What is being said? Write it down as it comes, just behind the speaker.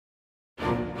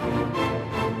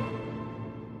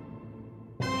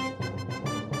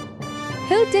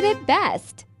Who did it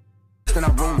best? Then I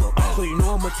roll up, so you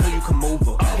know I'ma tell you come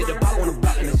over. Hit the bot on the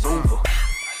block and it's over.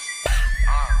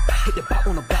 Hit the bot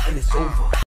on the block and it's over.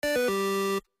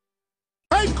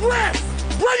 Hey Griff,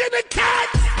 bring in the cat!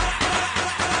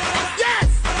 Yes!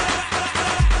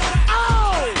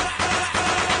 Oh!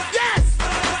 Yes!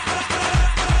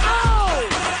 Oh!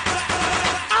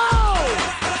 Oh!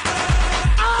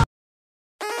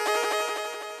 Oh!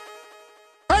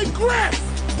 Hey Griff,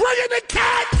 bring in the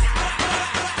cat!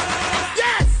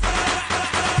 Yes!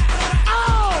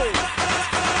 Oh!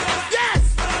 Yes!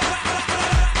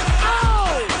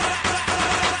 Oh!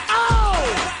 Oh!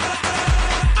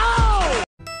 Oh!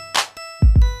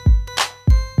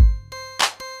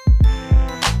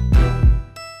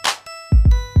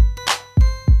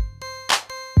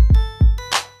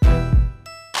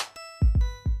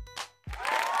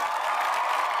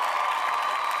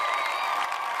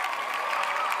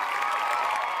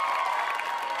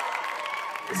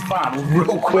 It's fine,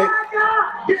 real quick.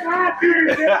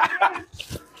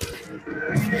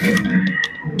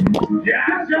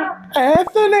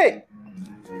 Anthony!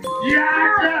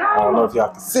 I don't know if y'all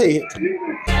can see it.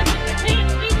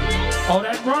 Oh,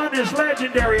 that run is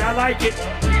legendary. I like it.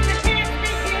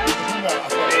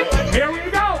 Here we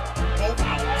go.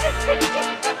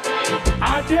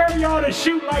 I dare y'all to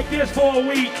shoot like this for a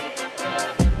week.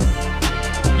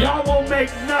 Y'all won't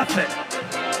make nothing.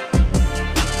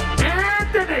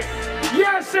 Anthony!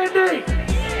 Yes, indeed!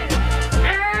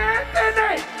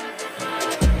 Anthony!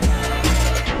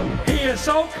 He is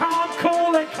so calm,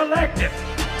 cool, and collected.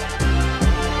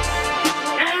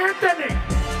 Anthony!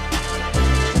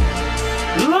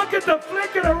 Look at the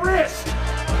flick of the wrist.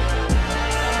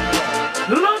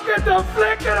 Look at the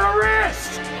flick of the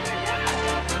wrist.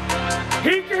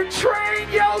 He can train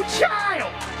your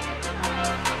child.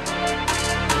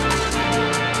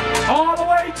 All the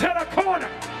way to the corner.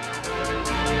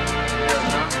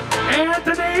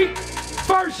 Anthony,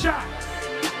 first shot.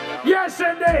 Yes,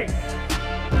 indeed.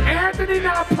 Anthony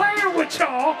not playing with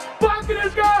y'all. Bucket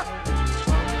is good.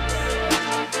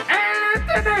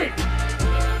 Anthony.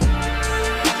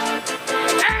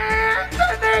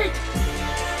 Anthony.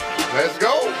 Let's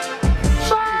go.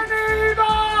 Burning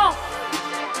off.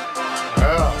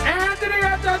 Yeah. Anthony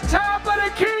at the top of the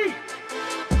key.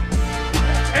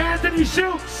 Anthony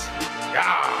shoots.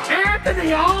 Yeah.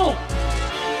 Anthony on.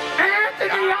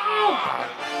 Anthony on.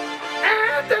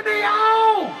 Anthony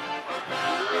on.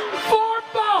 Fourth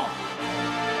ball.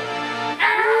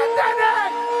 Anthony.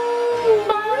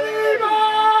 Money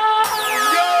ball.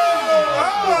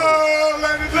 Oh,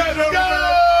 ladies and gentlemen.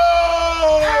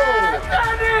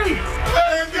 Anthony.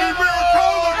 Anthony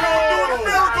Miracola gonna do the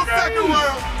miracle second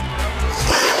round.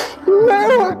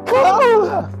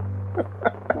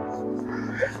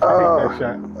 That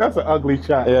shot. That's an ugly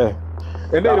shot. Yeah.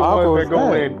 And they the ones that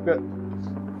go in.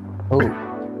 Oh.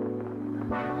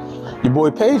 Your boy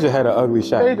Pager had an ugly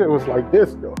shot. Pager was like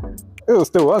this though. It was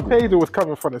still ugly. Pager was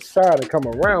coming from the side and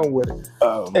coming around with it.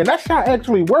 And that shot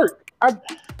actually worked. I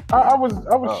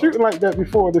was shooting like that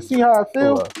before to see how I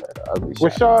feel. With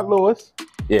Rashard Lewis.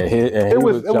 Yeah, it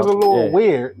was a little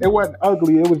weird. It wasn't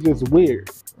ugly, it was just weird.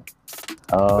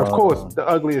 Of course, the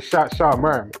ugliest shot,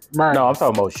 Sherman. No, I'm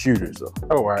talking about shooters though.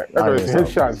 Oh, right. His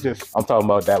shot's just. I'm talking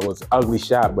about that was ugly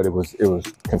shot, but it was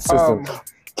consistent.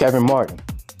 Kevin Martin,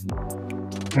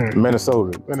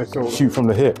 Minnesota, shoot from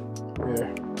the hip.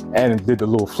 Yeah. And it did the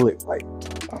little flick like.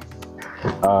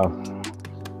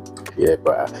 Yeah,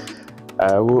 but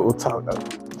we'll talk.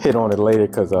 Hit on it later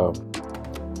because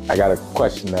I got a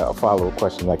question, a follow-up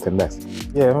question that connects.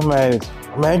 Yeah, my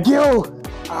man Gil.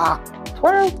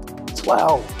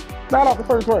 12. Not off the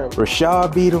first 12.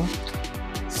 Rashard beat him.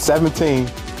 17.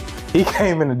 He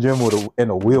came in the gym in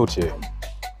a wheelchair.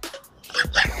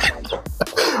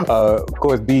 Of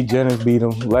course, B. Jennings beat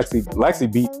him. Lexi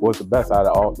was the best out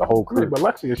of the whole crew. Yeah, but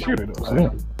Lexi a shooter though. Yeah.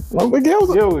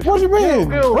 What you mean?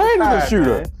 Brandon's a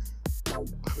shooter. Man.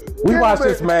 We watched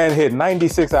this man hit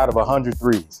 96 out of 100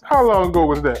 threes. How long ago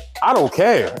was that? I don't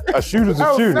care. A shooter's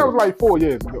a shooter. That was like 4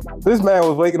 years ago. This man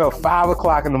was waking up 5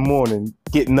 o'clock in the morning,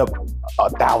 getting up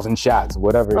 1,000 shots,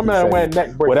 whatever. My man went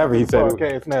neck break. Whatever he said.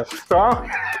 Now.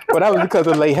 But that was because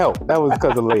of late help.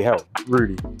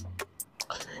 Rudy.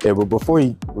 Yeah, but before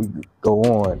we go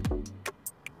on,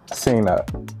 I seen an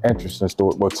interesting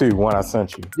story. Well, one I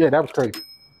sent you. Yeah, that was crazy.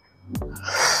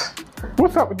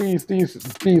 What's up with these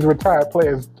retired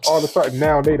players? All of a sudden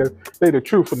now they the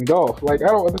truth in golf. Like I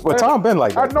don't understand. Well, Tom been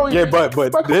like that. I know. Yeah, but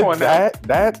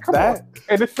that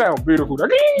and it sounds beautiful.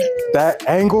 That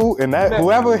angle and that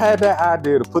whoever had that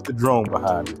idea to put the drone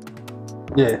behind it.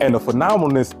 Yeah. And the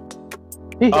phenomenalness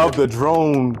of the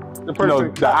drone,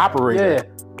 the operator. Yeah.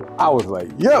 I was like,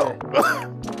 yo.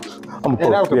 I'm that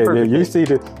was a perfect You see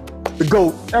the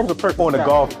GOAT that was a perfect on the shot.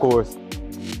 golf course.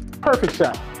 Perfect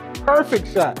shot.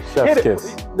 Perfect shot. Chef's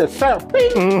kiss. The sound.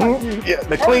 Bing, Mm-hmm. Yeah,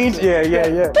 the clean. Yeah.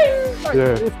 Like,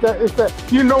 Yeah. It's that.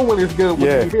 You know when it's good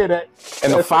when you hear that.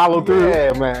 And the follow through.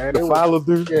 Yeah, man. The follow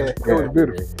through. Yeah, it was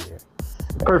beautiful.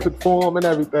 Perfect form and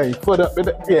everything. Foot up in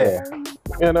it. Yeah.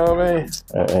 You know what I mean?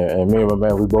 And me and my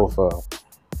man, we both,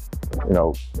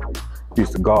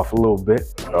 used to golf a little bit.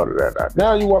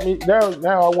 Now you want me?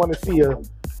 Now I want to see a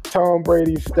Tom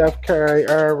Brady, Steph Curry,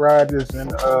 Aaron Rodgers,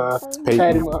 and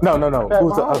Patty. No. Pat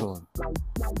Who's the Mahomes. other one?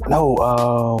 No.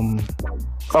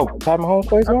 Pat Mahomes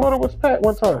plays. I thought it was Pat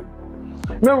one time.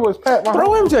 Remember it was Pat Mahomes?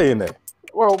 Throw MJ in there.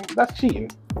 Well, that's cheating.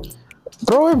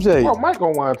 Throw MJ. Well, Mike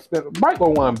gonna want to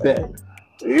bet.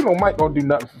 You know, Mike gonna do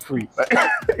nothing for free.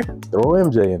 Throw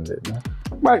MJ in there, man.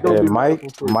 Mike gonna do nothing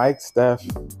for free. Mike, Steph,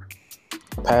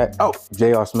 Pat. Oh,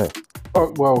 J.R. Smith.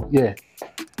 Oh well, yeah.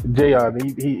 JR,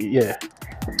 yeah.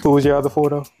 Who was your other four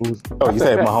though? You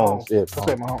said Mahomes. Yeah, I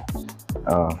said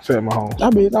Mahomes. Said Mahomes. I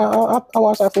mean, I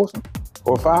watched that for some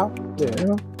or five.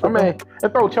 Yeah, I mean,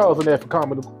 and throw Charles in there for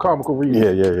comical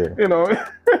reasons. Yeah. You know.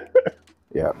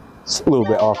 Yeah, it's a little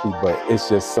bit offbeat, but it's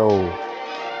just so.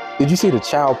 Did you see the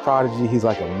child prodigy? He's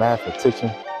like a mathematician,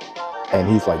 and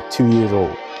he's like 2 years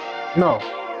old. No.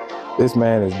 This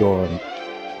man is doing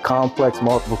complex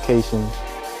multiplication,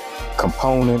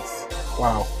 components,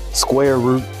 Wow, square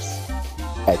roots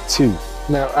at 2.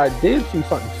 Now I did see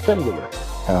something similar.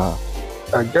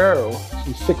 A girl,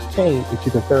 she's 16 and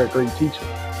she's a 3rd grade teacher.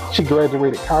 She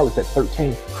graduated college at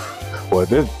 13. Well,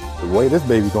 the way this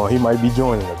baby going, he might be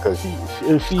joining her because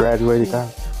she graduated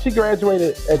college. She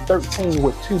graduated at 13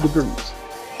 with 2 degrees.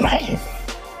 Man.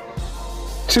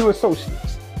 2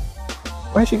 associates.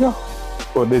 Where'd she go?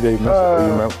 Or did they miss it?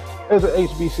 You remember? It was an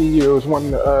HBCU. It was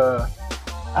one.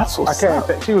 That's I can't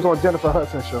think. She was on Jennifer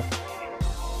Hudson's show.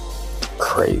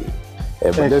 Crazy.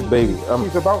 Yeah, but this baby,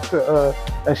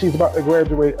 she's about to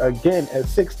graduate again at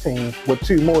 16 with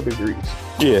 2 more degrees.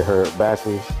 Yeah, her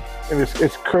bachelor's. And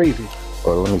it's crazy.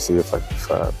 Well, let me see if I can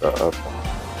find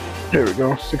Here we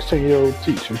go. 16-year-old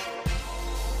teacher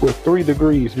with 3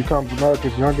 degrees becomes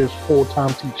America's youngest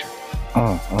full-time teacher.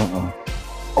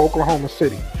 Oklahoma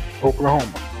City, Oklahoma.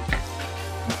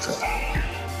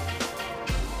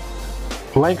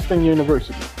 Langston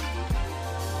University.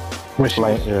 When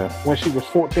she was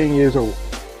 14 years old.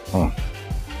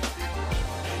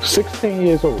 16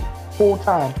 years old,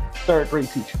 full-time 3rd grade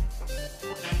teacher.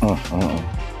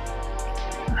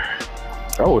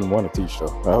 I wouldn't want to teach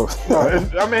though.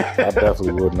 I mean, I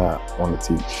definitely would not want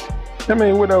to teach. I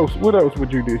mean, what else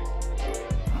would you do?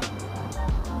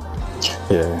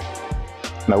 Yeah.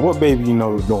 Now, what baby you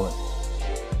know is doing?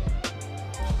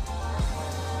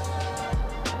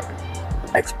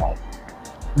 Expo.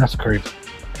 That's crazy.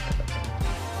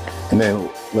 And then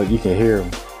look, you can hear him.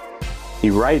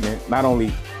 He writing it. Not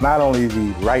only is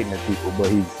he writing at people, but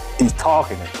he's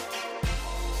talking it.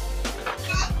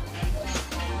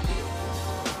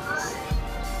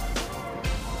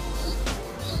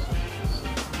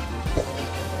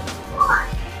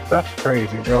 That's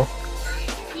crazy, bro.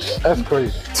 That's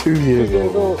crazy. 2 years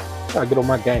old. Gotta get on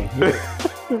my game.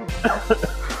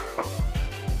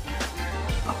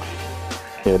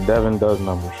 Yeah, Devin does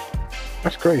numbers.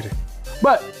 That's crazy.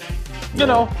 But, you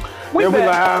know, we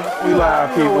live, people. You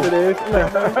know what it is.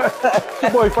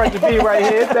 Your boy Frankie B right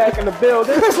here, back in the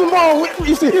building. This Lamar,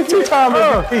 you see, 2-time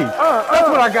MVP. That's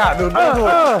what I got, dude.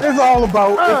 It's all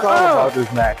about this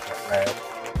matchup, man.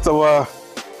 So,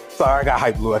 sorry, I got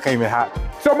hyped, Lou. I came in hot.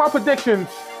 So my predictions.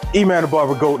 E-Man the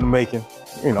Barber Goat in the making.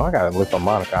 You know, I gotta lift my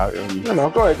Monica out. Go ahead.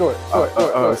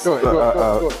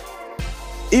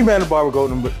 E-Man the Barber Goat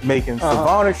in the making.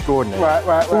 Savant extraordinaire.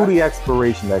 Right. Foodie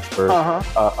exploration expert.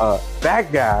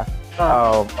 That guy.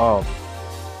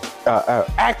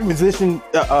 Actor, musician.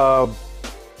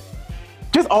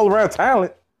 Just all around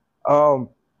talent.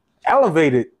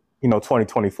 Elevated,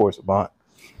 2024 Savant.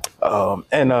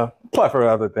 And plethora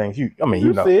of other things. You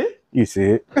know. See it. You see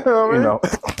it.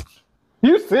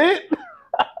 You see it.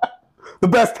 The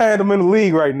best tandem in the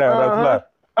league right now. That's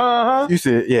left. You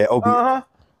see it. Yeah, OB.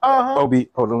 OB.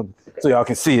 Hold on. So y'all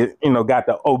can see it. Got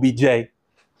the OBJ.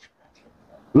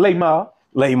 Lamar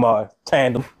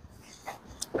tandem.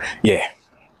 Yeah.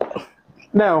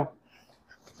 Now,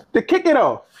 to kick it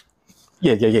off.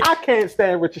 Yeah. I can't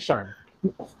stand Richard Sherman.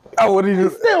 Oh, what did you do?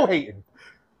 He's still hating.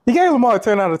 You gave Lamar a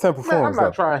 10 out of 10 performance. Man, I'm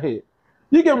not trying to hit.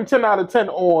 You give him 10 out of 10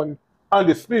 on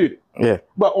Undisputed. Yeah.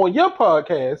 But on your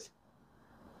podcast,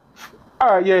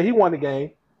 all right, yeah, he won the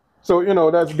game. So,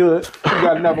 that's good. He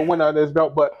got another win under his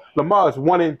belt. But Lamar's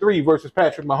 1-3 versus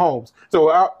Patrick Mahomes. So,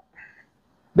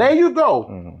 There you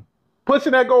go.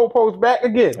 Pushing that goalpost back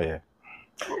again. Yeah.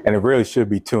 And it really should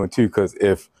be 2-2 because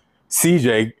if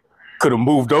CJ could have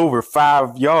moved over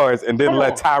 5 yards and then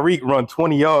let Tyreek run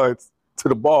 20 yards to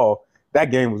the ball,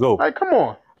 that game was over. Like, come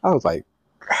on. I was like,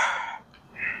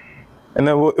 and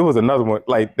then it was another one.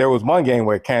 Like, there was one game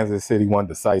where Kansas City won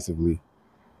decisively.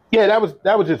 Yeah, that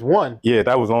was just one. Yeah,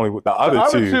 that was only the other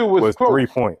two was 3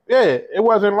 points. Yeah, it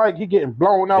wasn't like he getting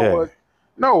blown out. Yeah.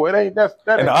 No, it ain't. That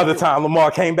and the other time,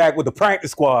 Lamar came back with the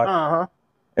practice squad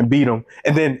and beat him.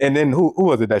 And then who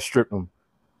was it that stripped him?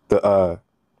 Well,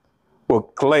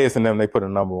 Calais and them, they put a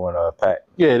number on Pat.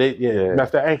 Yeah,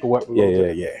 that's the ankle weapon.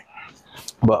 Yeah.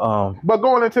 But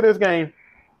going into this game,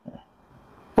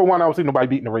 for one, I don't see nobody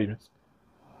beating the Ravens.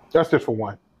 That's just for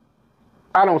one.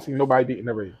 I don't see nobody beating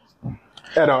the Ravens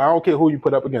at all. I don't care who you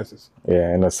put up against us. Yeah,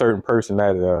 and a certain person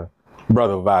that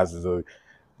brother of ours is a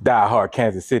diehard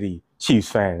Kansas City Chiefs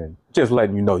fan, and just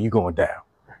letting you know you're going down.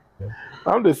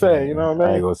 I'm just saying, you know what I mean?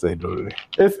 I ain't gonna say no.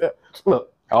 It's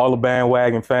look, all the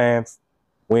bandwagon fans,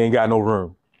 we ain't got no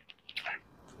room.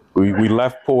 We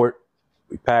left port,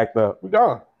 we packed up. We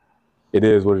gone. It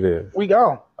is what it is. We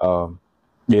gone.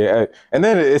 Yeah, and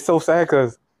then it's so sad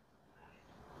because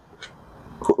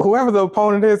whoever the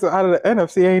opponent is out of the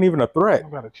NFC ain't even a threat. I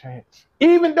got a chance.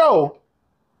 Even though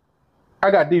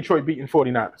I got Detroit beating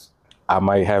 49ers. I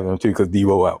might have them too because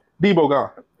Debo out. Debo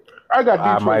gone. I got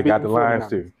Detroit I might got the 49ers. Lions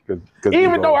too.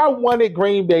 Even though I wanted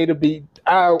Green Bay to beat,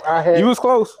 I had. You was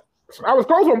close. I was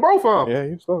close on both of them. Yeah,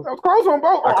 you was close. I was close on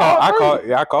both.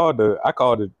 I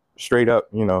called it straight up.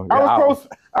 You know, I was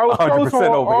close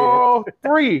on all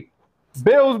three.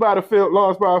 Bills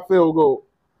lost by a field goal.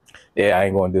 Yeah, I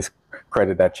ain't going to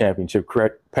discredit that championship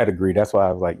pedigree. That's why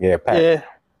I was like, Pat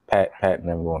and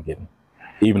them going to get him,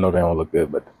 even though they don't look good.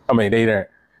 But I mean, they're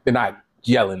not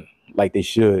yelling like they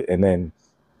should. And then,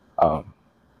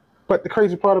 but the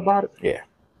crazy part about it,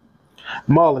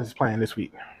 Marlins is playing this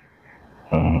week.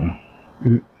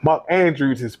 Mark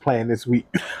Andrews is playing this week.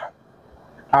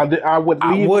 I would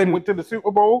leave him to the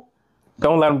Super Bowl.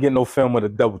 Don't let him get no film with a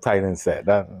double tight end set.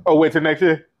 Wait till next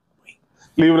year?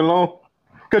 Leave it alone?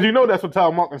 Because you know that's what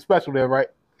Tom Martin's special there, right?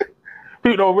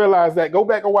 People don't realize that. Go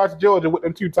back and watch Georgia with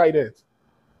them 2 tight ends.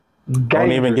 Dangerous.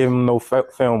 Don't even give him no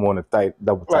film on a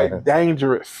double tight end.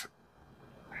 Dangerous.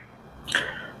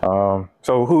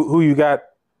 So who you got?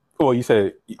 Well, you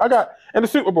said I got in the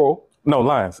Super Bowl. No,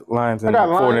 Lions and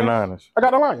 49ers. I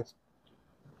got the Lions.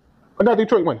 I got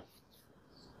Detroit winning.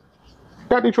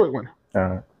 All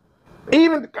right.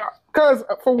 Even because,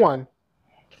 for one,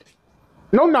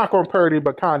 no knock on Purdy,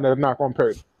 but kind of knock on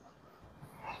Purdy.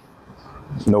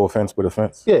 No offense, but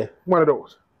offense. Yeah, one of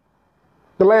those.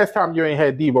 The last time you ain't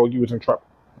had Debo, you was in trouble.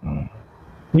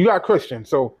 You got Christian,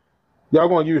 so y'all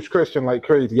gonna use Christian like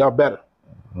crazy. Y'all better.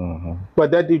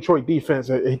 But that Detroit defense,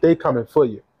 they coming for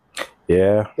you.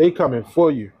 Yeah. They coming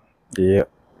for you. Yeah,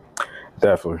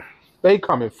 definitely. They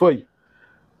coming for you.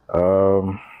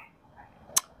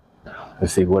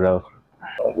 Let's see, what else?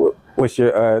 What's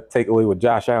your takeaway with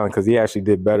Josh Allen? Because he actually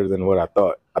did better than what I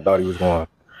thought. I thought he was going,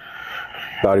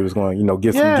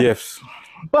 get some gifts.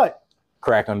 But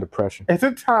crack under pressure. It's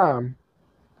a time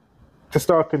to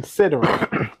start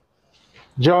considering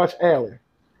Josh Allen,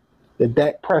 the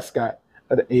Dak Prescott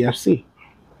of the AFC.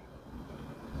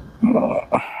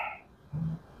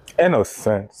 In no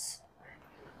sense.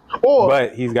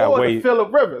 But he's got weight.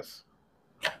 Phillip Rivers.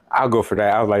 I'll go for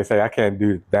that. I was like, say I can't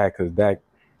do that because Dak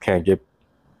can't get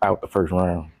out the first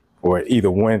round or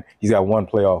either win. He's got one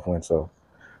playoff win, so.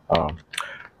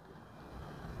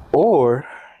 Or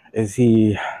is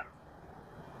he?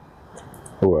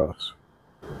 Who else?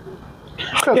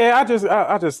 Yeah, I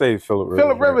just say Phillip Rivers.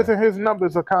 Phillip Rivers and his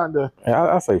numbers are kind of.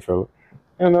 Yeah, I say Phillip.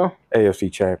 You know.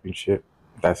 AFC Championship.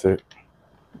 That's it.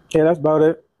 Yeah, that's about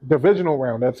it. Divisional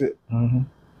round. That's it.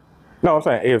 No, I'm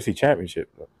saying AFC Championship.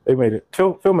 They made it.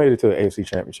 Phil made it to the AFC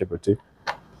Championship or two.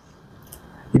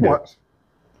 Once.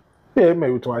 Yeah,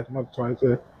 maybe twice.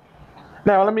 Yeah.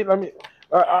 Now let me.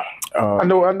 I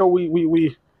know.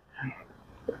 We.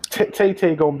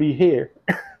 Tay gonna be here.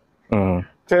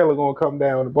 Taylor gonna come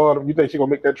down the bottom. You think she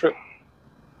gonna make that trip?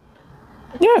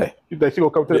 Yeah. You think she gonna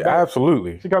come to the bank?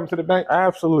 Absolutely. She comes to the bank?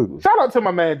 Absolutely. Shout out to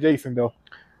my man Jason though.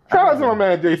 Shout out to my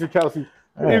man Jason Kelsey.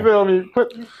 You feel me?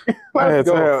 Let's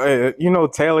go. You know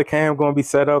Taylor Cam gonna be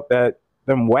set up that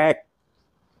them whack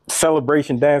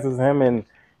celebration dances him and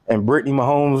Brittany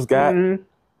Mahomes got.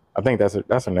 I think that's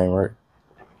her name, right?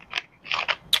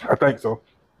 I think so.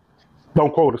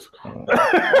 Don't quote us.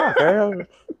 Okay.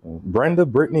 Brenda,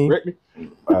 Brittany.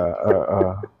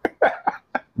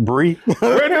 Bree.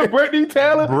 Brittany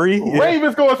Taylor. Bree.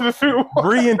 Ravens going to the Super Bowl.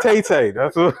 Bree and Tay-Tay.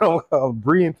 That's what I'm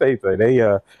Bree and Tay-Tay. They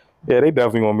they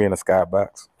definitely gonna be in the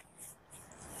skybox.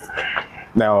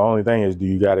 Now the only thing is, do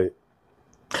you got it?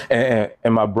 And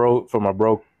my bro,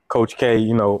 Coach K,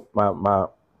 you know, my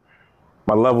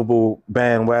lovable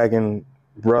bandwagon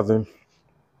brother.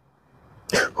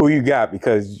 Who you got?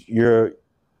 Because you're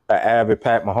an avid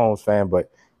Pat Mahomes fan,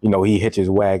 but you know he hitches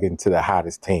wagon to the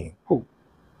hottest team. Who?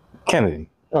 Kennedy.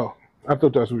 Oh, I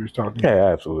thought that's what you was talking about. Yeah,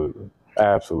 absolutely.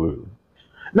 Absolutely.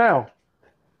 Now,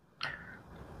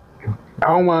 I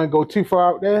don't want to go too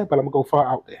far out there, but I'm going to go far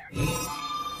out there.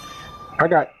 I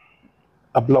got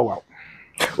a blowout.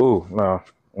 Ooh, no.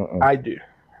 I do.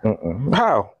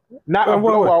 How? Not a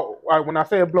blowout. When I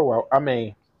say a blowout, I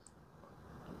mean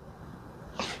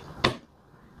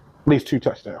at least 2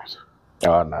 touchdowns.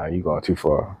 Oh, no, you going too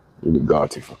far. You going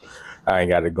too far. I ain't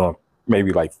got it going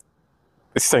maybe like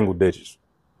single digits.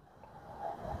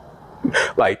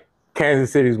 Like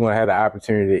Kansas City's going to have the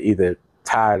opportunity to either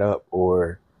tie it up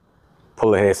or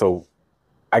pull ahead. So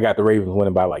I got the Ravens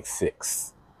winning by like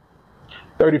 6.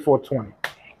 34-20.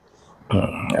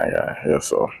 Yeah,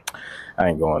 so I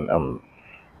ain't going.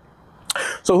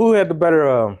 So who had the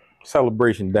better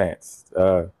celebration dance?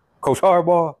 Coach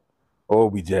Harbaugh or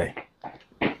OBJ?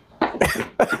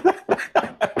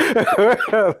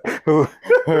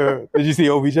 Did you see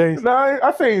OBJ's? No,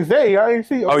 I seen Zay. I ain't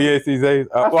see. Oh yeah, see Zay.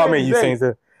 You seen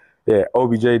Zay? Yeah,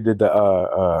 OBJ did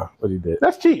the what he did.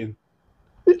 That's cheating.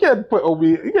 You can't put OB.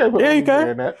 You can't put you OBJ can.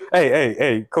 in that.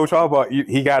 Hey, Coach Harbaugh,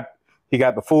 he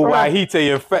got the full wide heat to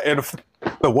you and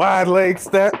the wide leg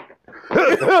step.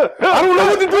 I don't know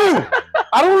what to do.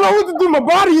 I don't know what to do. My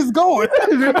body is going.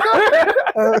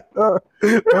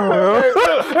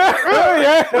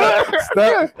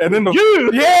 Step, and then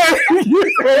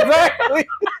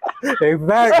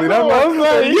exactly. That's what I'm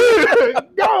saying.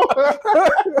 Go.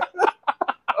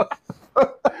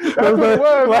 That's what it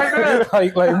was right there.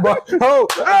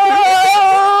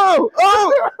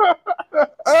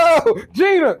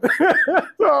 Gina.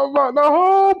 Talking about the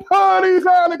whole party's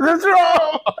out of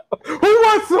control. Who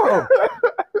wants some?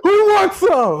 Who wants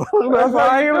some? That's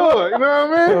how you do it. You know what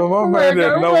I mean? My man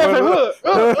didn't know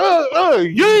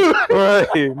you.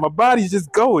 Right. My body's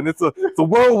just going. It's a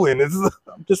whirlwind. I'm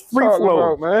just free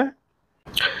flow, man.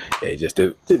 Yeah, just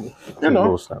did you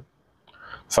know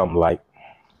something like.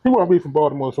 He want to be from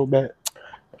Baltimore so bad.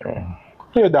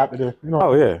 He adopted it. You know?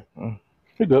 Oh yeah,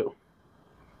 he good.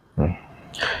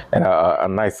 And a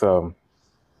nice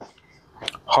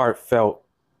heartfelt,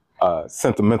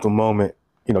 sentimental moment.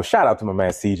 You know, shout out to my man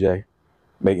CJ,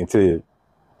 making to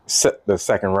the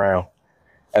second round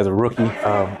as a rookie.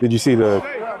 Did you see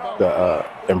the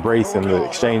embrace and the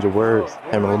exchange of words,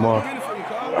 him and Lamar?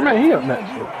 I mean, he up next.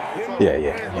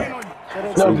 Yeah.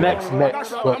 No, next. But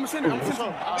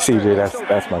CJ,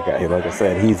 that's my guy. Like I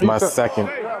said, he's my second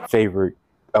favorite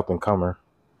up and comer.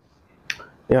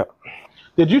 Yeah.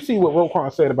 Did you see what Roquan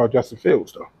said about Justin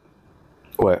Fields though?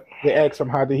 What? They asked him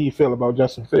how did he feel about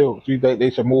Justin Fields. You think they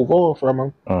should move on from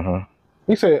him?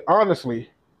 He said, honestly,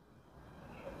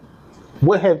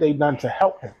 what have they done to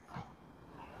help him?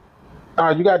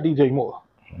 You got DJ Moore,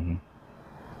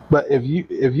 but if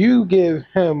you give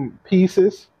him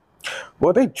pieces.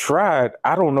 Well, they tried.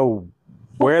 I don't know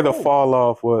where the fall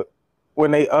off was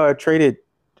when they traded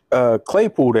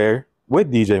Claypool there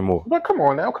with DJ Moore. But come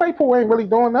on now, Claypool ain't really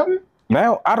doing nothing.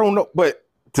 Now I don't know, but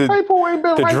Claypool ain't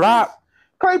been right drop.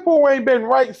 Claypool ain't been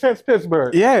right since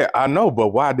Pittsburgh. Yeah, I know, but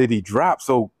why did he drop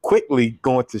so quickly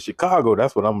going to Chicago?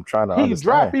 That's what I'm trying to understand. He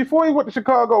dropped before he went to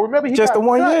Chicago. Remember, he just got the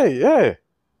 1 cut. year. Yeah.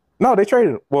 No, they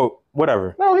traded him. Well,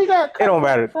 whatever. No, he got cut. It don't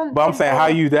matter. But I'm saying, how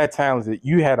you that talented?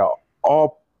 You had an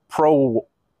all-pro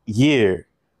year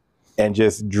and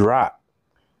just dropped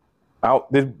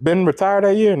out. They've been retired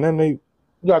that year, and then they.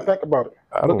 You gotta think about it.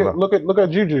 Look at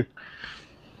Juju.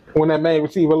 When that main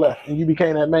receiver left, and you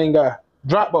became that main guy,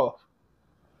 drop off.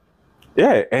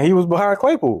 Yeah, and he was behind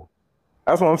Claypool.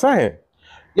 That's what I'm saying.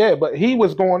 Yeah, but he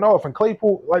was going off, and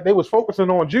Claypool, like they was focusing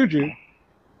on Juju,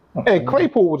 and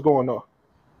Claypool was going off.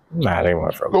 Nah, they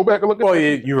weren't focusing. Go back and look at. Oh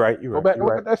yeah, you're right. Go back and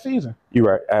look at that season.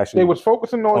 You're right. Actually, they was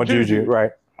focusing on Juju,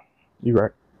 right? You're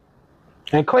right.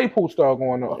 And Claypool started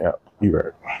going off. Yeah,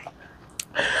 you're right.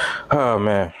 Oh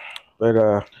man,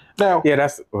 but now yeah,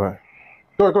 that's. Go ahead.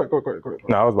 No,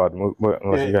 I was about to move.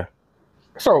 Unless you got.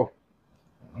 So,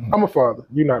 I'm a father.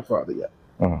 You're not a father yet.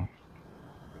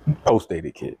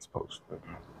 Post-dated kids. Post.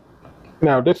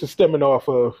 Now, this is stemming off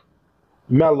of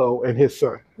Melo and his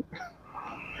son.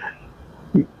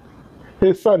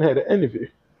 His son had an interview.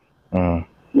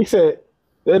 He said,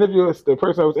 the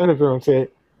person I was interviewing said,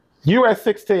 you at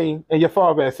 16 and your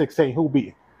father at 16, who beat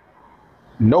him?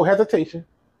 No hesitation,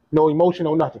 no emotion,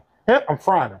 no nothing. Hey, I'm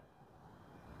frying him.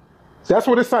 So that's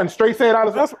what his son straight said out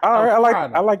of his. All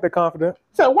right, I like the confidence.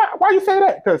 So why you say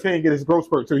that? Because he didn't get his growth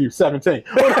spurt till he was 17.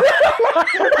 I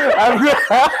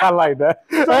like that.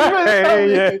 So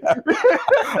yeah.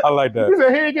 I like that. He said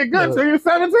he didn't get good till he was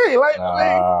 17.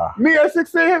 Like me at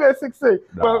 16, him at 16.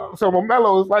 But so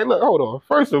Melo was like, look, hold on.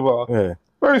 First of all,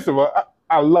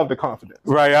 I love the confidence.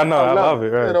 Right, I know, I love it.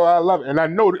 Right. You know, I love it, and I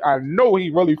know he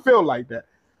really feel like that.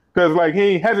 Because like he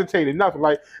ain't hesitated nothing.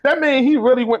 Like that man, he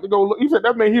really went to go look. He said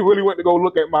that man, he really went to go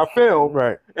look at my film,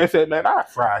 right? And said, "Man, I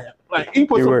fry him." Like he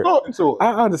put some thought into it.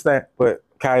 I understand, but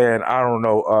Kiyan, I don't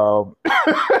know.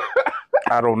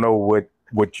 I don't know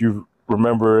what you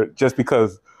remember. Just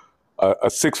because a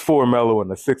 6'4" Melo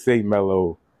and a 6'8"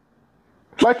 Melo.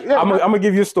 Like I'm gonna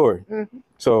give you a story. Mm-hmm.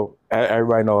 So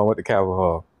everybody know I went to Calvin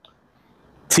Hall.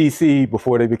 TC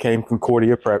before they became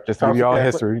Concordia Prep. Just to give y'all a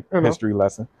history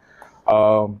lesson.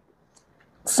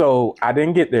 So I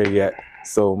didn't get there yet.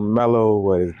 So Melo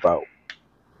was about.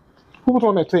 Who was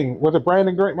on that team? Was it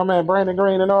Brandon Green? My man Brandon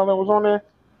Green and all that was on there?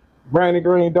 Brandon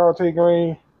Green, Dante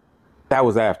Green. That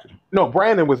was after. No,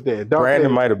 Brandon was there.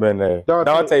 Brandon might have been there.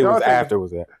 Dante was after.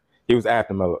 Was there? He was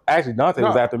after Melo. Actually, Dante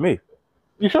was after me.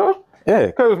 You sure? Yeah.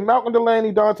 Because Malcolm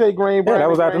Delaney, Dante Green. Brandon that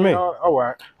was after Green, me. All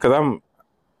right. Because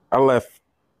I left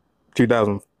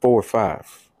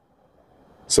 2004-05.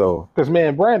 So, because me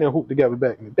and Brandon hooped together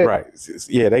back in the day. Right.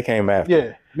 Yeah, they came after.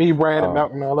 Yeah. Me, Brandon,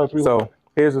 Malcolm, and all that. So,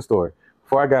 here's the story.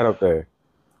 Before I got up there,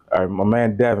 my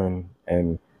man Devin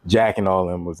and Jack and all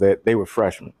of them they were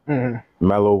freshmen. Mm-hmm.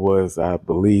 Melo was, I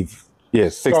believe,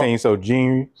 16, so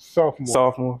junior.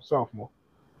 Sophomore.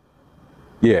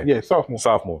 Yeah,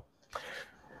 sophomore.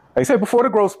 They said before the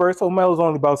growth spurt, so Melo's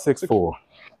only about 6'4".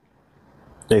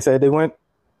 They said they went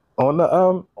on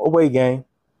the away game.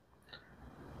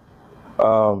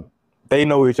 They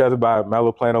know each other by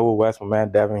Melo playing over West. My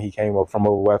man Devin, he came up from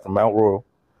over West from Mount Royal.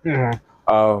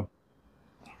 Mm-hmm.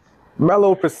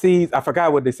 Melo proceeds. I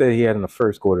forgot what they said he had in the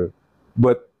first quarter,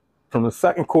 but from the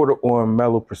second quarter on,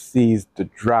 Melo proceeds to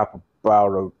drop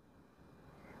about a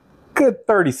good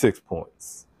 36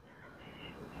 points.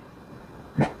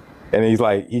 And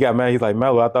he got mad. He's like,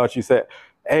 Melo, I thought you said,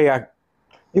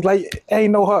 he's like, hey,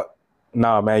 no heart.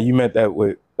 Nah, man, you meant that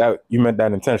you meant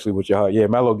that intentionally with your heart. Yeah,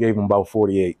 Melo gave him about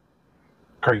 48.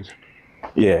 Crazy.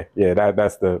 Yeah,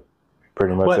 that's the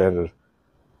pretty much it.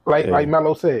 Like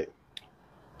Melo said.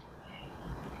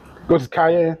 This is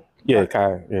Kiyan. Yeah,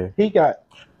 Kiyan. Yeah.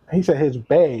 He said his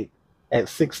bag at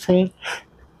 16.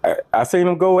 I seen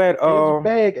him go at his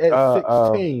bag at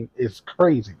 16 is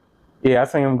crazy. Yeah, I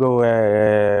seen him go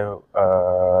at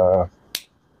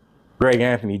Greg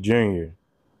Anthony Jr.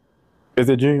 Is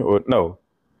it Junior or no?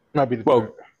 Might be the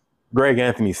third. Greg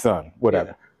Anthony's son,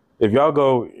 whatever. Yeah. If y'all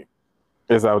go,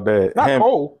 it's out there. Not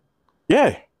Cole.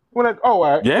 Yeah. All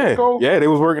right. Yeah, they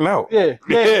was working out. Yeah.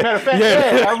 Matter of fact,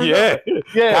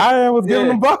 yeah. I was giving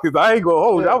them buckets. I ain't gonna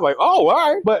hold it. I was like, oh,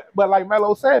 all right. But like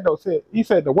Melo said though, he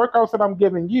said the workouts that I'm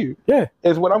giving you,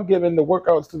 is what I'm giving the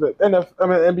workouts to the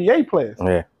NBA players.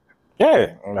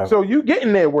 Yeah. So you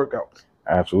getting their workouts?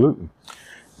 Absolutely.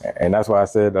 And that's why I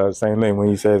said the same thing when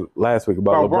you said last week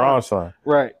about LeBron's son.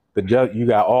 Right. You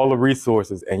got all the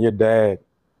resources, and your dad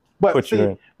put you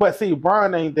in. But see,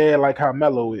 Bron ain't there like how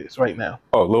Melo is right now.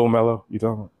 Oh, Lil Melo, you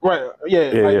talking about? Right.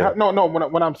 Yeah. No.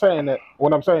 When I'm saying that,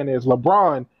 what I'm saying is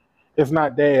LeBron is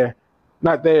not there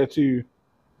to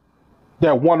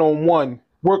that one-on-one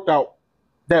workout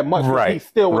that much. Right. He's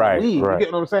still in the league. Right. You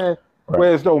get what I'm saying? Right.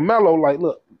 Whereas though Melo, like,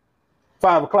 look,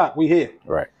 5 o'clock, we here.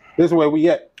 Right. This is where we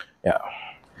at. Yeah.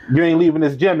 You ain't leaving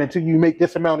this gym until you make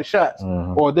this amount of shots,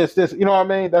 or this. You know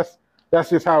what I mean? That's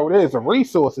just how it is. The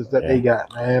resources that they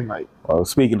got, man. Like, well,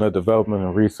 speaking of development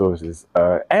and resources,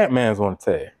 Ant-Man's on the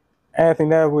tear.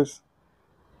 Anthony Edwards.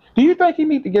 Do you think he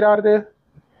need to get out of there?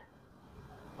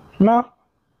 No.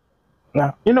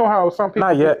 You know how some people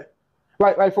not yet.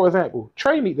 Like for example,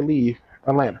 Trey need to leave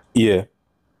Atlanta. Yeah.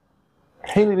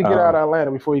 He need to get out of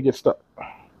Atlanta before he gets stuck.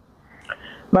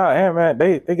 Ant-Man,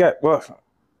 they got well,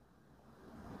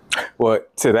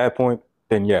 to that point,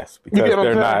 then yes, because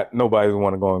they're not. Nobody's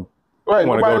want to go. Right.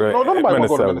 Want to go to nobody want to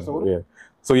go to Minnesota. Yeah.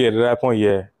 So yeah, to that point,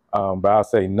 yeah. But I'll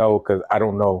say no because I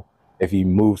don't know if he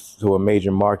moves to a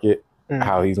major market,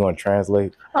 how he's going to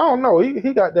translate. I don't know.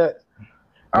 He got that.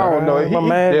 I don't know. He's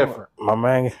different. My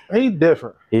man. He's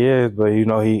different. He is, but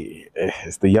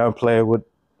it's the young player with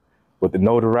the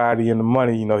notoriety and the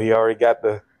money. You know, he already got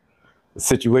the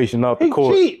situation off the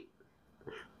court. Cheap.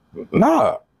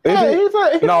 Nah.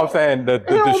 I'm saying the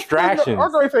distractions.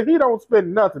 I'm going to say he don't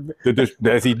spend nothing.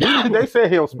 Does he do? They say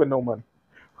he don't spend no money.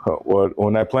 Well,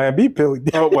 on that Plan B pill.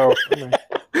 Oh well.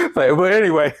 But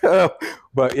anyway,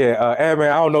 but yeah,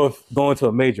 Ant-Man, I don't know if going to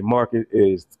a major market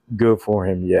is good for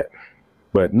him yet,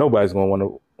 but nobody's gonna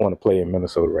want to play in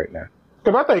Minnesota right now.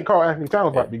 Because I think Carl Anthony Towns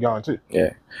about to be gone too.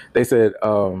 Yeah, they said,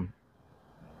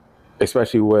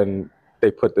 especially when they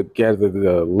put together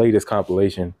the latest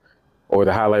compilation or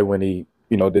the highlight when he,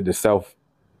 did the self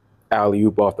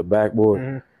alley-oop off the backboard.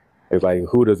 Mm-hmm. It's like,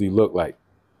 who does he look like?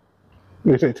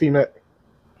 They say T-Mac.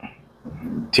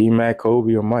 T-Mac,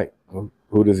 Kobe, or Mike?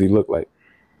 Who does he look like?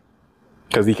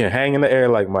 Because he can hang in the air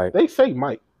like Mike. They say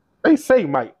Mike.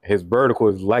 His vertical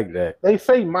is like that. They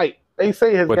say Mike. They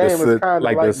say his game is kind of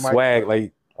like the swag,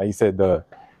 Mike. like you said, the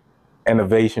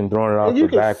innovation throwing it off the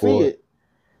backboard.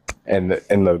 And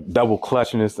the double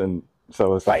clutchness, and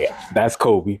so it's like that's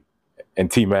Kobe and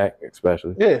T-Mac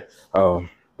especially. Yeah.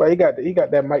 But he got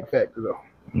that Mike factor though.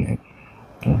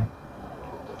 Mm-hmm.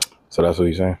 So that's what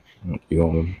you're saying.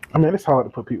 I mean, it's hard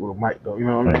to put people with Mike though. You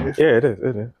know what I mean? Yeah, it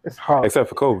is. It's hard. Except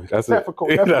for Kobe. That's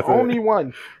the only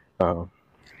one. And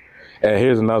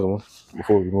here's another one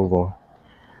before we move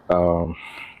on.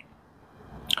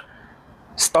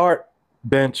 Start,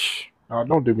 bench,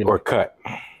 don't do me or like cut.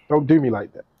 Don't do me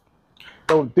like that.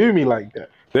 Don't do me like that.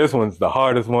 This one's the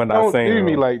hardest one I've seen. Don't do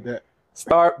me like that.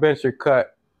 Start, bench, or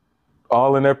cut.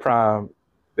 All in their prime.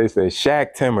 They say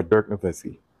Shaq, Tim, or Dirk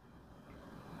Nowitzki.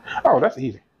 Oh, that's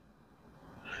easy.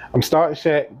 I'm starting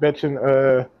Shaq,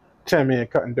 benching Timmy, and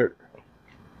cutting Dirk.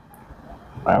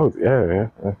 Yeah.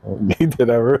 He did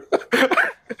that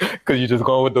because you just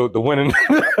going with the winning.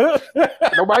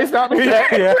 Nobody stopping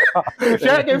Shaq. Yeah.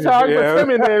 Shaq gets hard, put Tim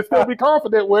in there and still be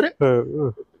confident with it.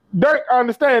 Dirk, I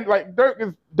understand. Like Dirk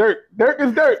is Dirk. Dirk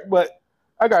is Dirk, but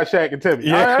I got Shaq and Timmy.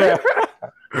 Yeah.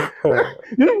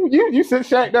 you sit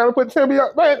Shaq down and put Timmy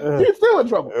up, man. He's still in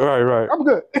trouble. Right. I'm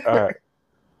good. All right.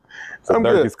 So I'm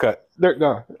Dirk good. is cut. Dirk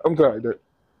gone. I'm sorry, Dirk.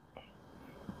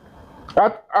 I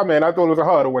thought it was a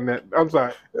harder one. I'm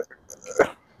sorry.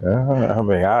 I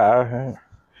mean,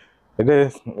 it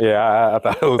is. Yeah, I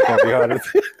thought it was gonna be harder.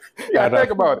 You gotta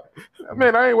think about it.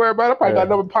 Man, I ain't worried about it. I probably got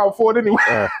another power forward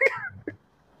anyway.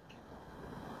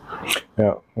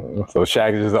 Yeah. So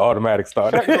Shaq is just an automatic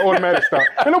start. Shaq's an automatic start.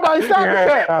 And nobody stopping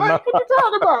Shaq. Like, what you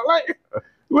talking about? Like,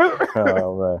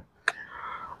 oh man.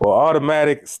 Well,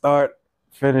 automatic start,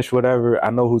 finish, whatever.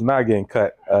 I know who's not getting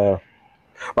cut.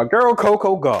 My girl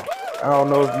Coco Gauff. I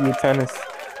don't know if you tennis.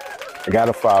 I got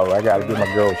to follow. I got to give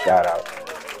my girl a shout out.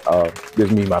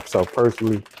 Just me myself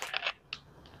personally.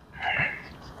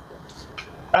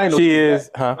 I didn't know she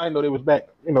is. Huh? I didn't know they was back.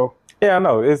 Yeah, I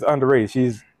know it's underrated.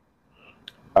 She's,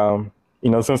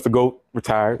 since the GOAT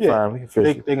retired finally.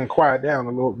 They can quiet down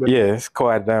a little bit. Yeah, it's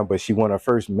quiet down. But she won her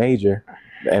first major.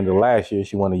 At the end of last year,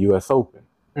 she won the U.S. Open.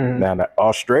 Mm-hmm. Now the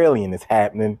Australian is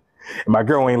happening. And my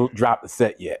girl ain't dropped the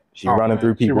set yet. She's running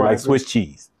through people like Swiss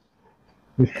cheese.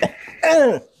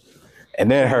 And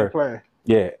then her,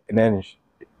 and then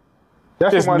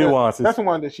that's just the one nuances. That's the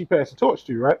one that she passed the torch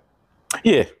to, right?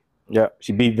 Yeah.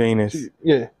 She beat Venus.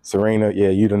 Serena. Yeah,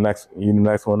 you the next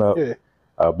one up. Yeah.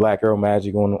 Black Girl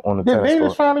Magic on the tennis court. Did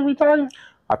Venus finally retire?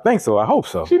 I think so. I hope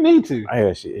so. She need to.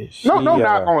 Yeah, she no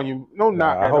knock on you. No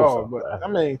knock at all. So. But I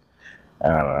mean,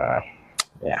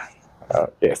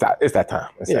 it's that time.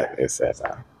 It's that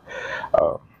time.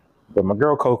 But my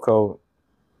girl Coco,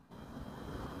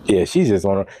 she's just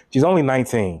she's only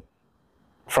 19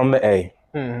 from the A.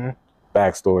 Mm-hmm.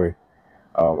 Backstory.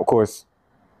 Of course,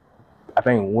 I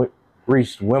think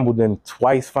reached Wimbledon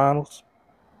twice finals.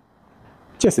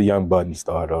 Just a young budding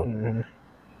star though.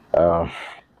 Mm-hmm.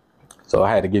 So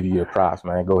I had to give you your props,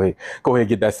 man. Go ahead,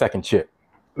 get that second chip.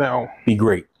 Now, be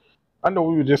great. I know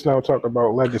we were just now talking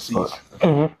about legacies.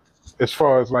 Mm-hmm. As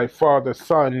far as like father,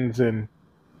 sons, and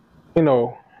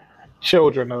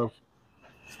children of.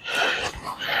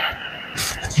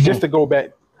 Just to go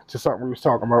back to something we was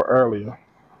talking about earlier,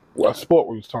 a sport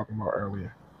we was talking about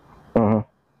earlier. Mm-hmm.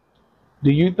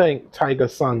 Do you think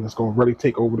Tiger's son is going to really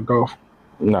take over the golf?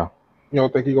 No. You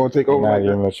don't think he's going to take over? Not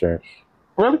even a chance.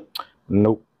 Really?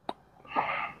 Nope.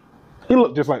 He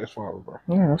looked just like his father, bro.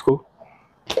 Yeah, that's cool.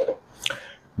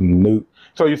 Nope.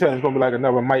 So you saying it's going to be like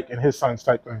another Mike and his sons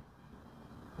type thing?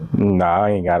 Nah,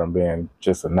 I ain't got him being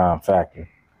just a non-factor.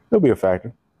 He'll be a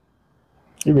factor.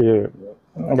 I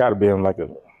got to be him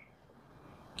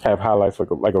have highlights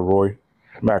like a Roy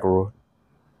McIlroy.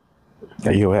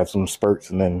 Yeah, he'll have some spurts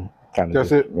and then kind of.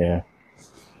 That's it. Yeah.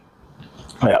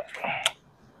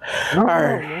 All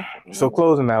right. So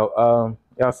closing out,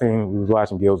 y'all seen we was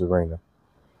watching Gilbert Arenas.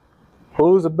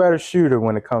 Who's a better shooter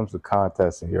when it comes to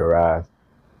contests in your eyes?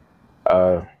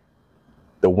 The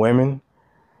women,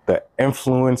 the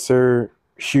influencer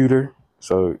shooter.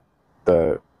 So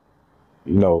the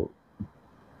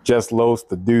Just Los,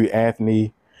 the dude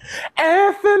Anthony.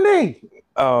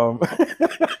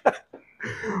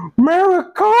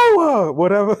 Maricola,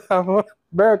 whatever.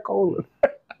 Maricola.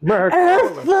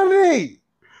 Anthony.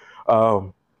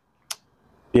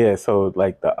 Yeah, so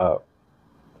like the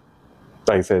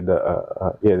like I said,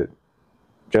 the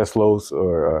Just Los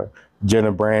or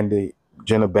Jenna Bandy.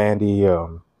 You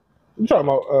talking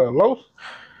about Los?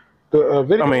 The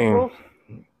video Los?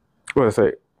 What did I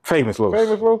say? Famous Los.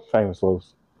 Famous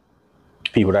Los.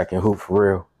 People that can hoop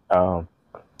for real.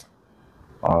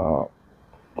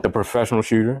 The professional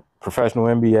shooter, professional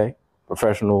NBA,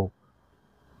 professional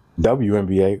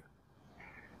WNBA.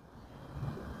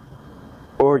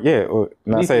 Or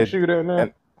not say shooter in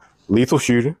there? Lethal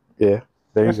shooter. Yeah.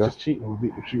 There That's you go. just cheating with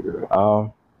lethal shooter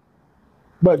though.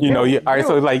 But all right,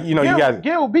 so like you guys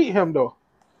Gil beat him though.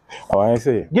 Oh, I ain't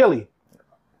see it. Gilly.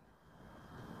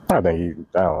 I don't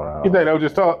know. You think that was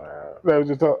just talk? That was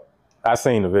just talk. I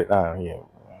seen of it. No.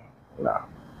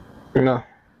 No.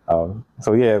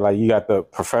 So yeah, like you got the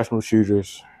professional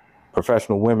shooters,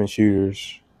 professional women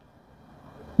shooters,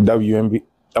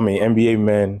 NBA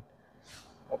men,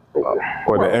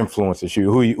 or the influencer shooter.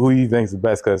 Who you think's the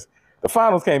best? Because the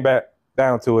finals came back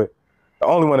down to it. The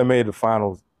only one that made the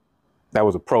finals that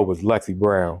was a pro was Lexi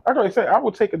Brown. I gotta say, I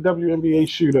would take a WNBA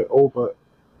shooter over,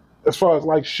 as far as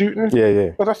like shooting.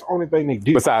 Yeah. But that's the only thing they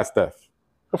do. Besides Steph.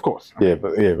 Of course. He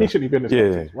should have been this.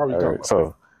 Yeah. Why are we talking about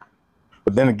so,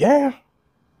 but then again,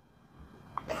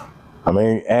 I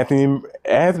mean,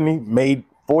 Anthony made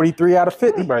 43 out of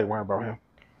 50. Everybody worrying about him.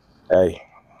 Hey.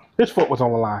 His foot was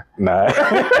on the line. Nah.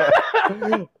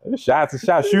 Shots are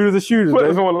shots. Shooters are shooters. Foot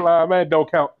was on the line, man. Don't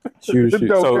count. Shooters.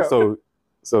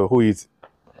 So who you?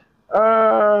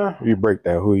 You break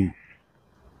that. Who you?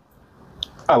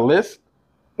 A list?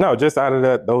 No, just out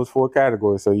of those four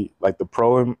categories. So like the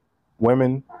pro and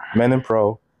women, men and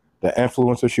pro, the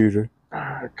influencer shooter.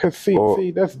 Cause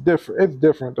see, that's different. It's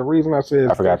different. The reason I say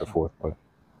I forgot the fourth one.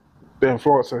 The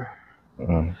influencer.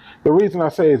 Mm-hmm. The reason I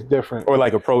say it's different. Or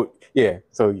like a pro, yeah.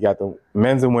 So you got the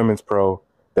men's and women's pro,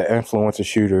 the influencer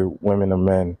shooter, women and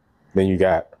men. Then you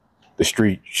got the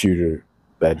street shooter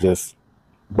that just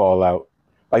ball out.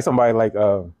 Like somebody like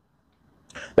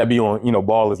that be on,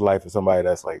 Ball is Life, or somebody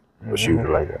that's like a shooter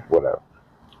like that, whatever.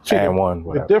 See,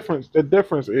 whatever. The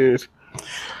difference is,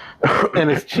 and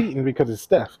it's cheating because it's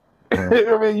Steph.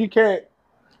 I mean, you can't.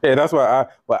 Yeah, that's why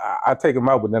I take him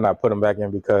out, but then I put him back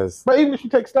in because. But even if you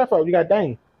take Steph out, you got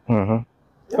Dame. Mm-hmm.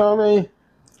 You know what I mean?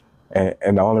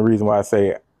 And the only reason why I say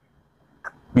it,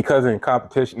 because in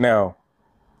competition now,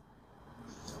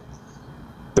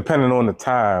 depending on the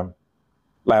time,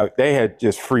 like they had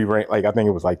just free reign. Like I think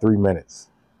it was like 3 minutes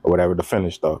or whatever to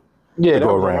finish though. Yeah, to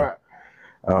go around.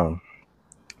 Right.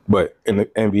 But in the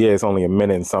NBA, it's only a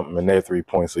minute and something in their 3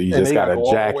 points, so you just got to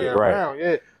jack it, right? Around,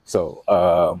 yeah. So,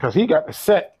 because he got the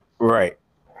set, right?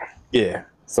 Yeah.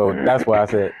 So that's why I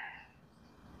said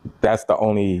that's the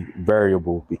only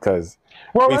variable because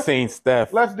we've seen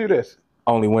Steph. Let's do this.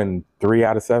 Only win 3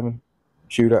 out of 7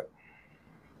 shoot up,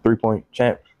 3-point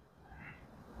champs.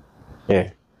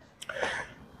 Yeah.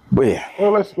 But yeah.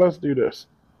 Well, let's do this.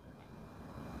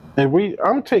 And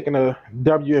I'm taking a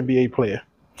WNBA player.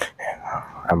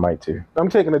 I might too. I'm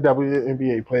taking a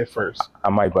WNBA player first. I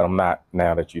might, but I'm not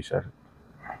now that you said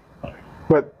it.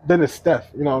 But then it's Steph,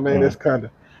 you know what I mean? That's kind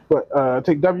of. But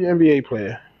take WNBA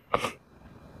player.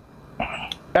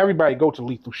 Everybody go to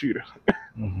lethal shooter.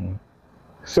 Mm-hmm.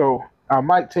 So I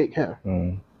might take him.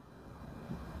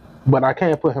 Mm-hmm. But I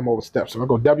can't put him over Steph. So I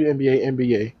go WNBA,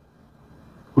 NBA,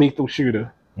 lethal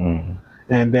shooter. Mm-hmm.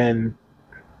 And then,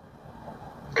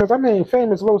 because I mean,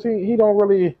 Famous Los, he don't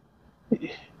really.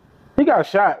 He got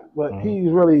shot, but he's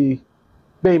really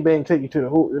bang bang take you to the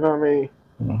hoop. You know what I mean?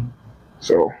 Mm-hmm.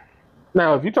 So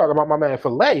now, if you talk about my man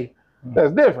Filet,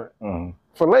 that's different. Mm-hmm.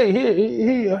 Filet,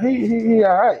 he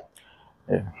all right.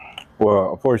 Yeah.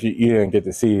 Well, unfortunately, you didn't get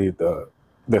to see the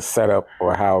setup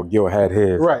or how Gil had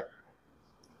his. Right.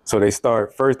 So they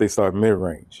start mid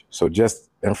range, so just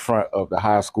in front of the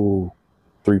high school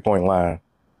 3-point line.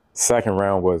 Second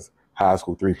round was high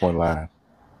school 3-point line.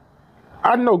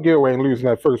 I know Gil ain't losing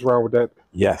that first round with that.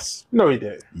 Yes. No, he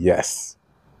didn't. Yes.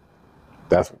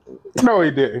 No, he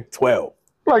didn't. 12.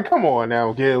 Like, come on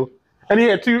now, Gil. And he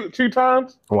had two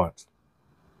times? Once.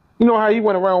 You know how he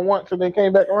went around once and then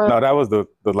came back around? No, that was the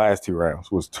last 2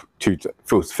 rounds. Was it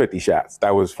was 50 shots.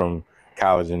 That was from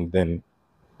college and then,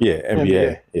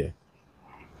 NBA. Yeah.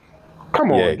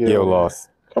 Come on, Gil. Gil lost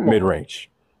mid-range.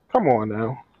 Come on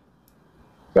now.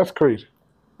 That's crazy.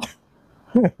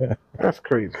 That's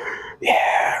crazy.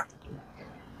 Yeah.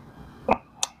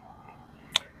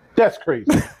 That's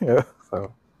crazy. Yeah.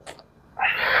 So.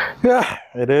 Yeah,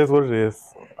 it is what it is.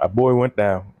 Our boy went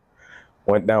down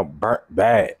burnt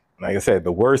bad. Like I said,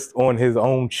 the worst on his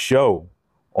own show,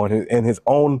 in his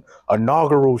own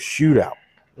inaugural shootout.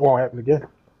 It won't happen again.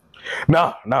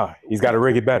 No, he's got to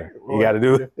rig it better. He got to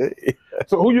do it.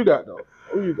 So who you got though?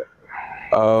 Who you got?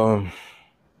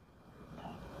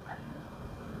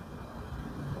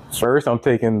 First, I'm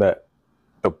taking the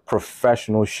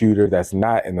professional shooter that's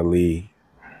not in the league.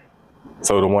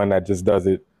 So the one that just does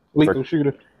it Lethal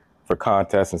shooter for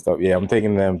contests and stuff. Yeah, I'm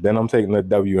taking them. Then I'm taking the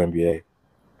WNBA.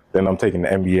 Then I'm taking the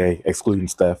NBA, excluding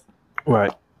Steph.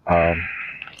 Right.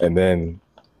 And then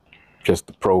just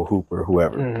the pro hooper,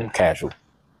 whoever, casual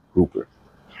hooper.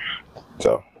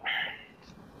 So,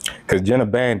 because Jenna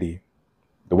Bandy,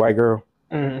 the white girl,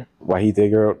 Wahite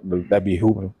girl, that be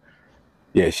hooping.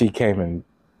 Yeah, she came in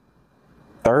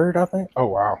third, I think. Oh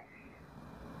wow.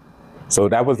 So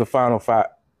that was the final five.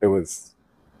 It was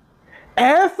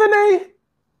Anthony,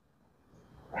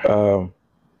 the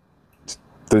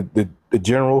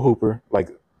general hooper, like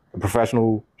the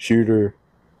professional shooter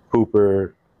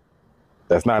hooper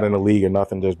that's not in the league or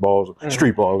nothing, just balls,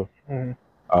 street baller.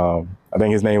 I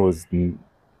think his name was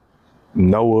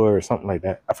Noah or something like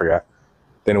that. I forgot.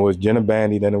 Then it was Jenna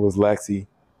Bandy. Then it was Lexi.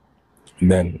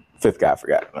 And then fifth guy, I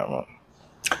forgot. I don't know.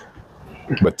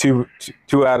 But two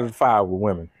out of the five were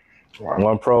women. Wow.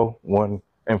 One pro, one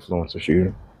influencer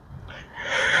shooter.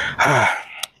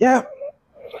 Yeah.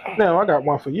 Now I got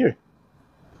one for you.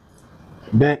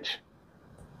 Bench,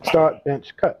 start,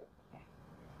 bench, cut.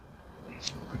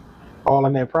 All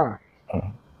in their prime.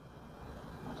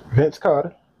 Vince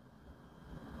Carter,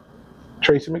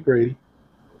 Tracy McGrady,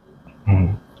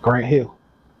 Grant Hill.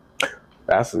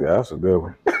 That's a good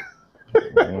one.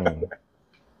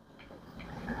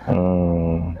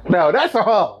 No, that's a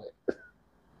hard one.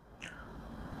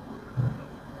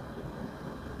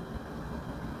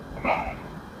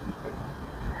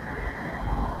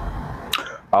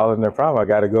 All in their prime, I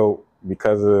got to go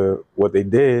because of what they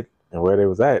did and where they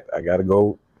was at. I got to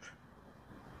go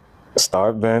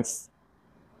start Vince,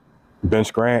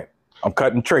 bench Grant. I'm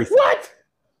cutting Tracy. What?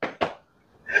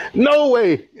 No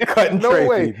way. Cutting No Tracy.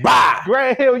 way. Bye.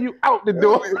 Grant Hill, you out the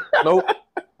door. Nope.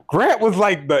 Grant was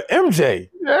like the MJ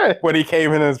when he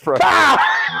came in his front.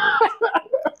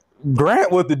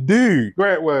 Grant was the dude.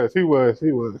 Grant was. He was.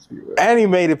 And he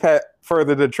made it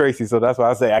further to Tracy, so that's why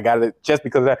I say I got it just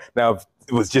because of that. Now, if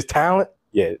it was just talent,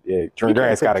 yeah.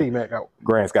 Grant's got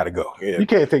to go. Yeah. You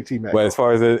can't take T-Mac. But as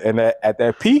far as at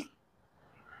that peak,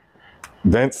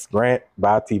 Vince, Grant,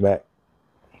 by T-Mac.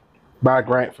 By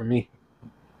Grant for me.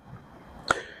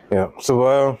 Yeah.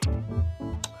 So,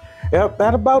 yep,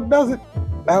 that about does it.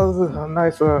 That was a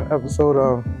nice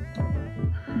episode.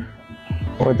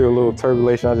 Went through a little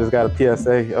turbulation. I just got a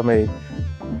PSA. I mean,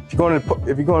 if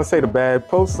you're going to say the bad,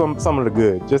 post some of the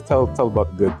good. Just tell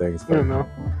about the good things. You know.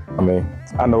 I mean,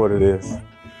 I know what it is.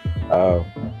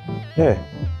 Yeah.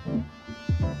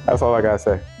 That's all I gotta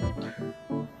say.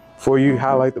 Before you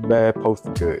highlight the bad, post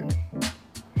the good.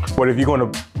 But if you're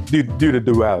going to do the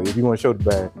duality, if you want to show the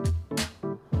bad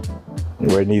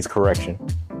where it needs correction,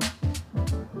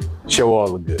 show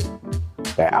all the good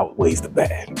that outweighs the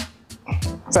bad.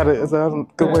 Is that a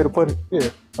good way to put it? Yeah.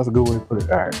 That's a good way to put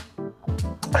it. All right.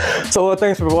 So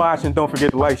thanks for watching. Don't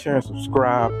forget to like, share, and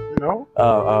subscribe. You know?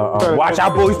 Watch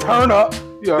our boys turn up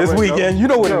this weekend. You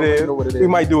know what it is. Know what it is. We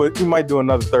might do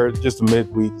another third, just a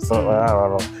midweek. Something. I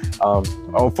don't know.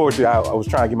 Unfortunately, I was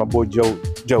trying to get my boy Joe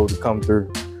to come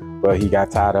through, but he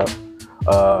got tied up.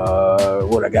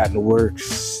 What I got in the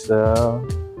works?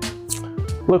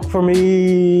 Look for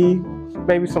me.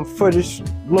 Maybe some footage.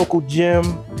 Local gym.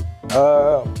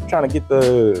 Trying to get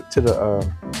to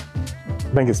the.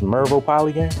 I think it's Mervo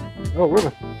Poly game. Oh,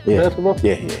 really? Yeah. Basketball?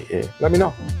 Yeah. Let me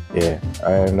know. Yeah.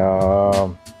 And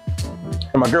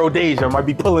my girl Deja might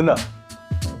be pulling up.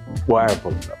 Well, I am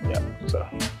pulling up, yeah.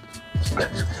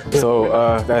 So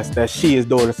that's Shia's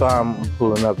daughter, so I'm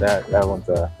pulling up that one's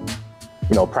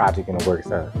project in the works.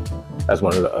 That's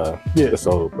one of the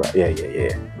solo projects.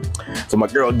 Yeah. So my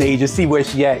girl Deja, see where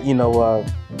she at,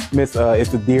 Miss is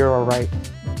the deer all right?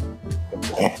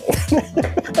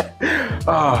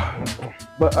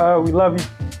 But we love you.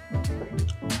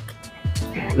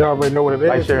 Y'all already know what it is.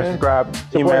 Like, share, subscribe.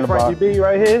 Your boy Frankie B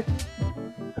right here.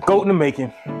 Goat in the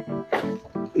making.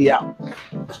 Yeah.